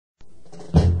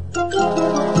I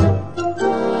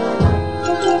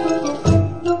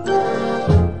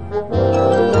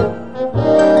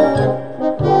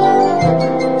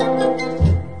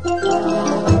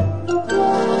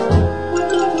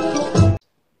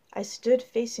stood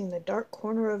facing the dark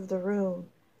corner of the room.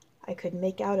 I could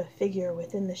make out a figure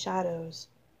within the shadows.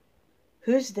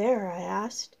 "Who's there?" I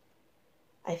asked.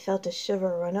 I felt a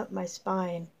shiver run up my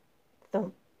spine.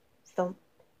 Thump, thump.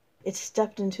 It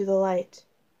stepped into the light.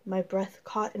 My breath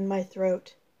caught in my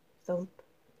throat. Thump.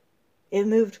 It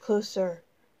moved closer.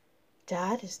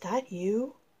 "Dad, is that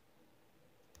you?"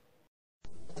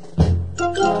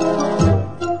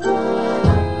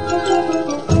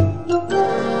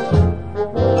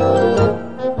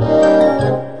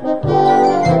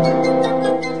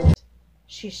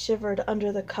 She shivered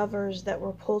under the covers that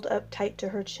were pulled up tight to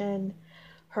her chin,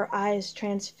 her eyes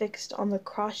transfixed on the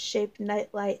cross-shaped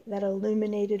nightlight that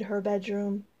illuminated her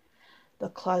bedroom. The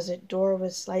closet door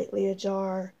was slightly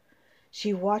ajar.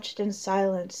 She watched in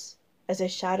silence as a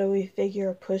shadowy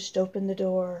figure pushed open the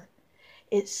door.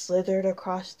 It slithered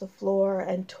across the floor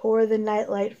and tore the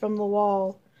nightlight from the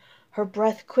wall. Her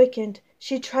breath quickened.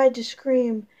 She tried to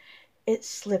scream. It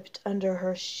slipped under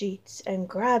her sheets and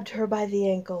grabbed her by the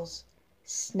ankles,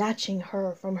 snatching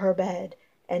her from her bed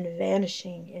and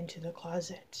vanishing into the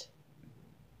closet.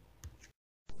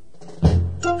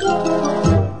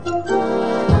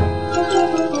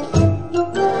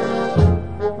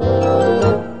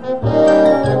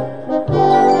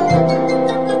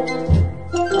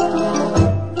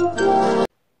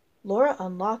 Laura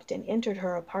unlocked and entered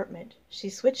her apartment. She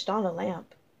switched on a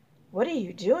lamp. "What are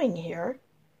you doing here?"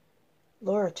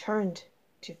 Laura turned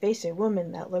to face a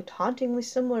woman that looked hauntingly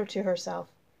similar to herself.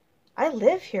 "I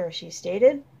live here," she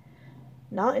stated.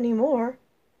 "Not anymore."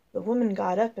 The woman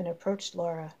got up and approached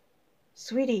Laura.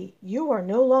 "Sweetie, you are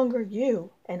no longer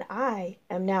you, and I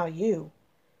am now you."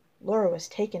 Laura was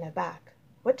taken aback.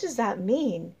 "What does that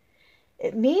mean?"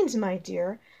 "It means, my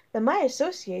dear, that my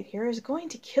associate here is going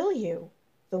to kill you."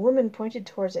 The woman pointed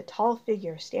towards a tall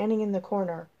figure standing in the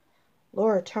corner.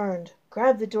 Laura turned,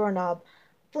 grabbed the doorknob,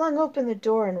 flung open the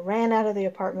door, and ran out of the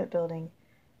apartment building.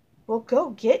 "Well,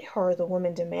 go get her," the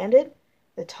woman demanded.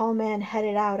 The tall man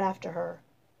headed out after her.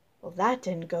 Well, that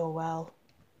didn't go well.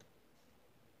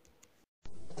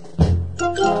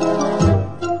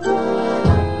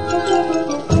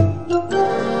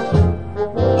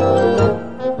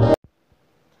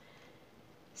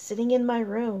 Sitting in my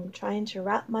room, trying to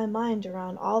wrap my mind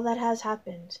around all that has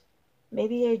happened.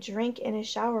 Maybe a drink and a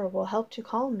shower will help to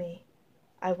calm me.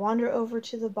 I wander over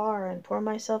to the bar and pour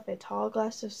myself a tall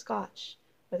glass of scotch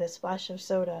with a splash of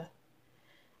soda.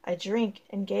 I drink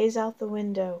and gaze out the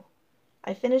window.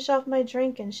 I finish off my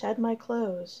drink and shed my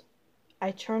clothes.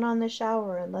 I turn on the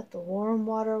shower and let the warm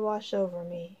water wash over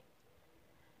me.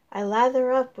 I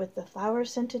lather up with the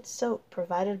flower-scented soap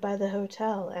provided by the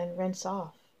hotel and rinse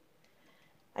off.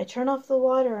 I turn off the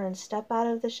water and step out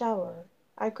of the shower.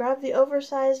 I grab the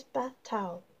oversized bath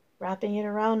towel, wrapping it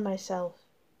around myself.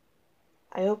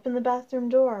 I open the bathroom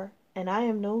door, and I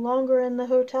am no longer in the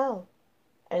hotel.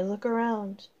 I look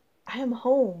around. I am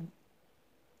home.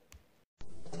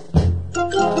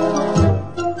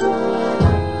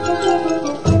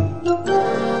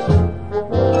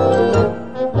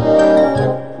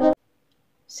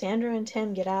 Sandra and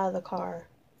Tim get out of the car.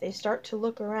 They start to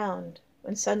look around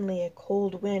when suddenly a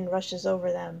cold wind rushes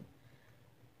over them.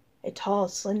 A tall,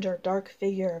 slender, dark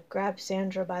figure grabs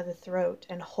Sandra by the throat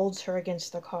and holds her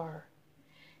against the car.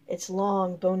 Its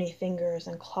long, bony fingers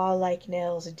and claw-like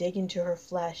nails dig into her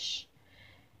flesh.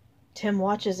 Tim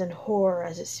watches in horror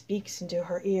as it speaks into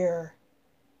her ear.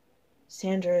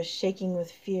 Sandra is shaking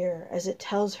with fear as it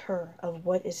tells her of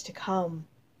what is to come.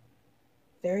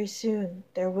 "Very soon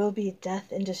there will be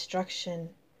death and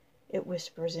destruction," it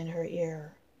whispers in her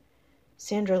ear.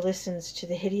 Sandra listens to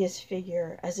the hideous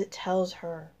figure as it tells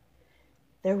her.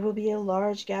 There will be a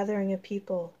large gathering of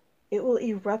people. It will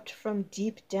erupt from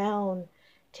deep down,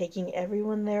 taking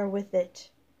everyone there with it.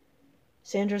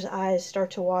 Sandra's eyes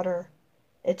start to water.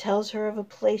 It tells her of a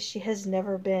place she has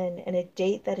never been and a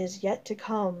date that is yet to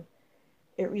come.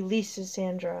 It releases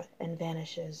Sandra and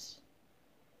vanishes.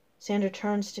 Sandra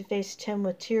turns to face Tim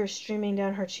with tears streaming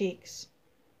down her cheeks.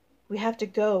 "We have to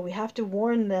go. We have to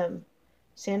warn them."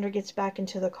 Sandra gets back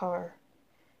into the car.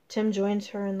 Tim joins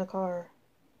her in the car.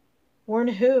 "Warn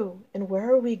who? And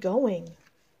where are we going?"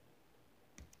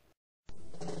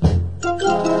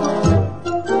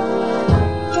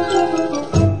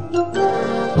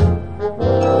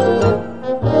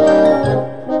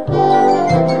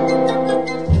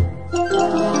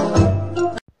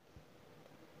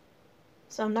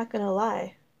 So I'm not gonna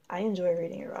lie, I enjoy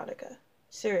reading erotica.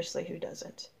 Seriously, who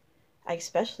doesn't? I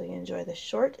especially enjoy the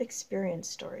short experience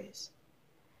stories.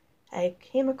 I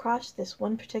came across this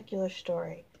one particular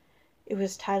story. It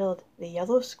was titled The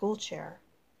Yellow School Chair.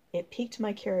 It piqued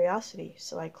my curiosity,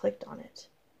 so I clicked on it.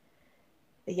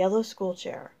 The Yellow School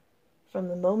Chair. From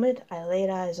the moment I laid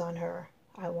eyes on her,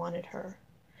 I wanted her.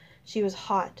 She was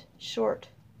hot, short,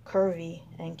 curvy,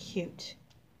 and cute.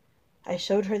 I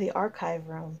showed her the archive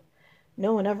room.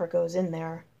 No one ever goes in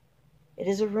there. It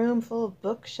is a room full of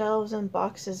bookshelves and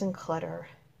boxes and clutter.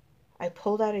 I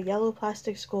pulled out a yellow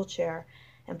plastic school chair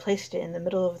and placed it in the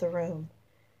middle of the room.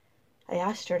 I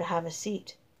asked her to have a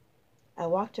seat. I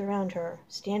walked around her,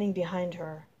 standing behind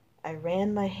her. I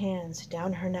ran my hands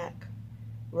down her neck,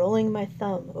 rolling my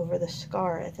thumb over the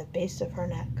scar at the base of her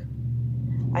neck.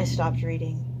 I stopped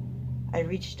reading. I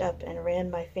reached up and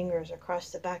ran my fingers across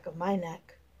the back of my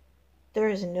neck. There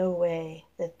is no way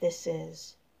that this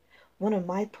is one of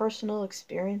my personal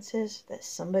experiences that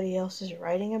somebody else is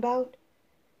writing about.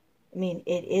 I mean,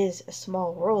 it is a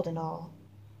small world and all,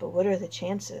 but what are the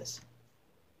chances?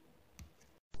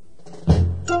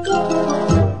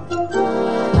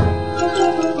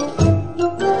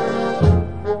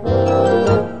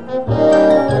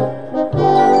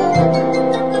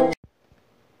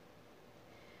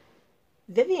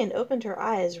 Vivian opened her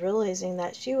eyes, realizing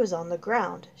that she was on the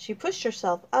ground. She pushed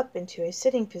herself up into a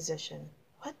sitting position.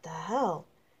 What the hell?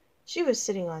 She was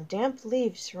sitting on damp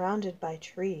leaves surrounded by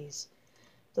trees.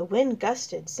 The wind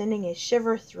gusted, sending a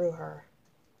shiver through her.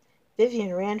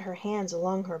 Vivian ran her hands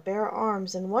along her bare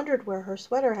arms and wondered where her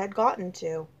sweater had gotten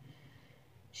to.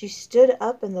 She stood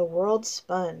up and the world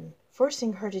spun.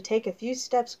 Forcing her to take a few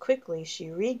steps quickly, she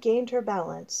regained her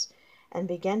balance and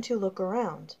began to look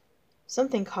around.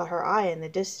 Something caught her eye in the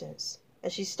distance.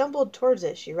 As she stumbled towards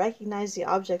it, she recognized the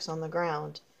objects on the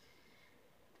ground.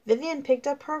 Vivian picked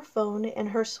up her phone and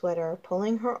her sweater,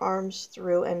 pulling her arms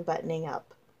through and buttoning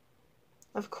up.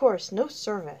 Of course, no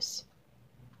service.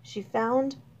 She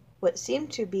found what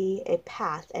seemed to be a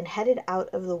path and headed out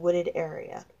of the wooded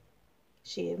area.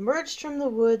 She emerged from the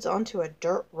woods onto a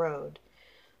dirt road.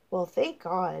 Well, thank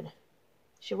God.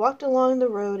 She walked along the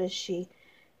road as she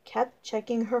kept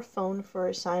checking her phone for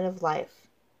a sign of life.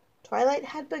 Twilight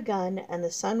had begun, and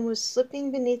the sun was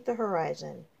slipping beneath the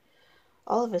horizon.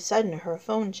 All of a sudden, her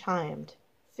phone chimed.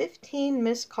 15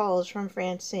 missed calls from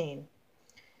Francine.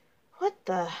 What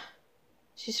the...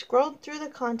 She scrolled through the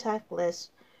contact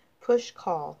list, pushed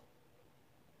call.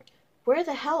 Where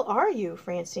the hell are you?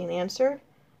 Francine answered.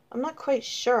 I'm not quite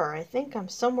sure. I think I'm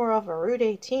somewhere off of Route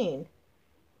 18.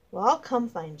 Well, I'll come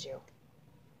find you.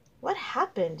 What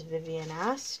happened? Vivian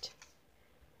asked.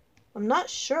 I'm not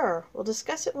sure. We'll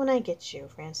discuss it when I get you,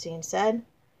 Francine said.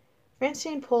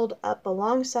 Francine pulled up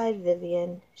alongside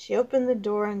Vivian. She opened the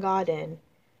door and got in.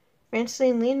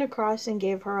 Francine leaned across and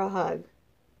gave her a hug.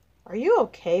 Are you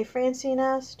okay? Francine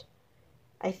asked.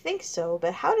 I think so,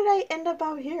 but how did I end up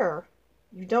out here?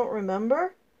 You don't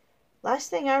remember? Last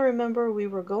thing I remember, we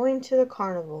were going to the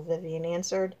carnival, Vivian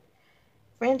answered.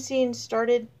 Francine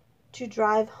started to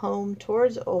drive home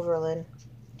towards Overland.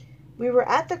 We were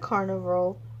at the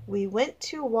carnival. We went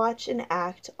to watch an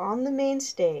act on the main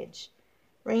stage.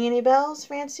 Ring any bells?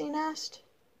 Francine asked.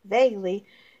 Vaguely.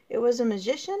 It was a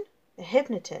magician? A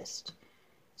hypnotist.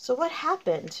 So what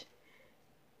happened?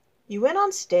 You went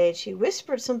on stage, he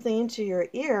whispered something into your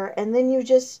ear, and then you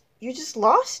just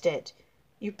lost it.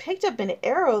 You picked up an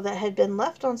arrow that had been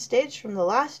left on stage from the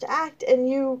last act, and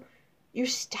you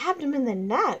stabbed him in the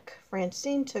neck.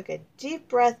 Francine took a deep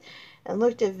breath and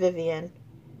looked at Vivian.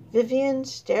 Vivian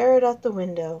stared out the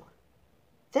window.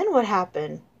 Then what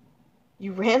happened?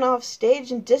 You ran off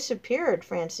stage and disappeared,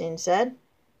 Francine said.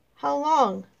 How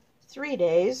long? 3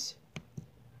 days.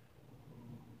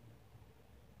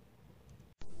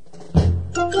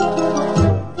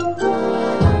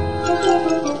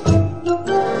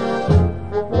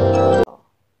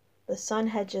 The sun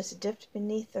had just dipped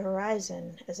beneath the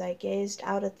horizon as I gazed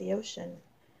out at the ocean.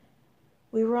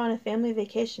 We were on a family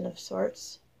vacation of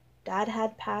sorts. Dad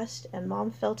had passed, and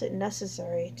Mom felt it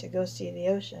necessary to go see the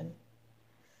ocean.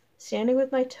 Standing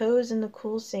with my toes in the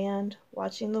cool sand,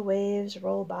 watching the waves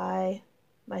roll by,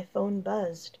 my phone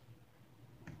buzzed.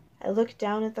 I looked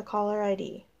down at the caller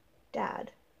ID.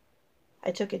 Dad.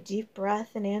 I took a deep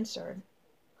breath and answered.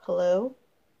 Hello?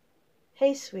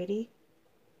 Hey, sweetie.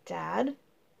 Dad?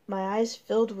 My eyes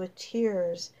filled with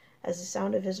tears as the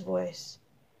sound of his voice.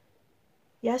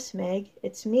 Yes, Meg,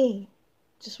 it's me.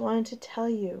 Just wanted to tell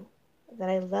you that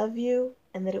I love you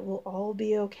and that it will all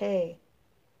be okay.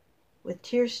 With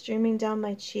tears streaming down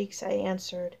my cheeks, I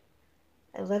answered,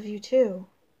 I love you too.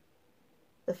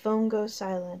 The phone goes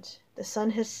silent. The sun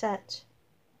has set.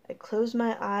 I close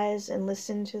my eyes and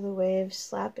listen to the waves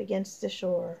slap against the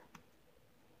shore.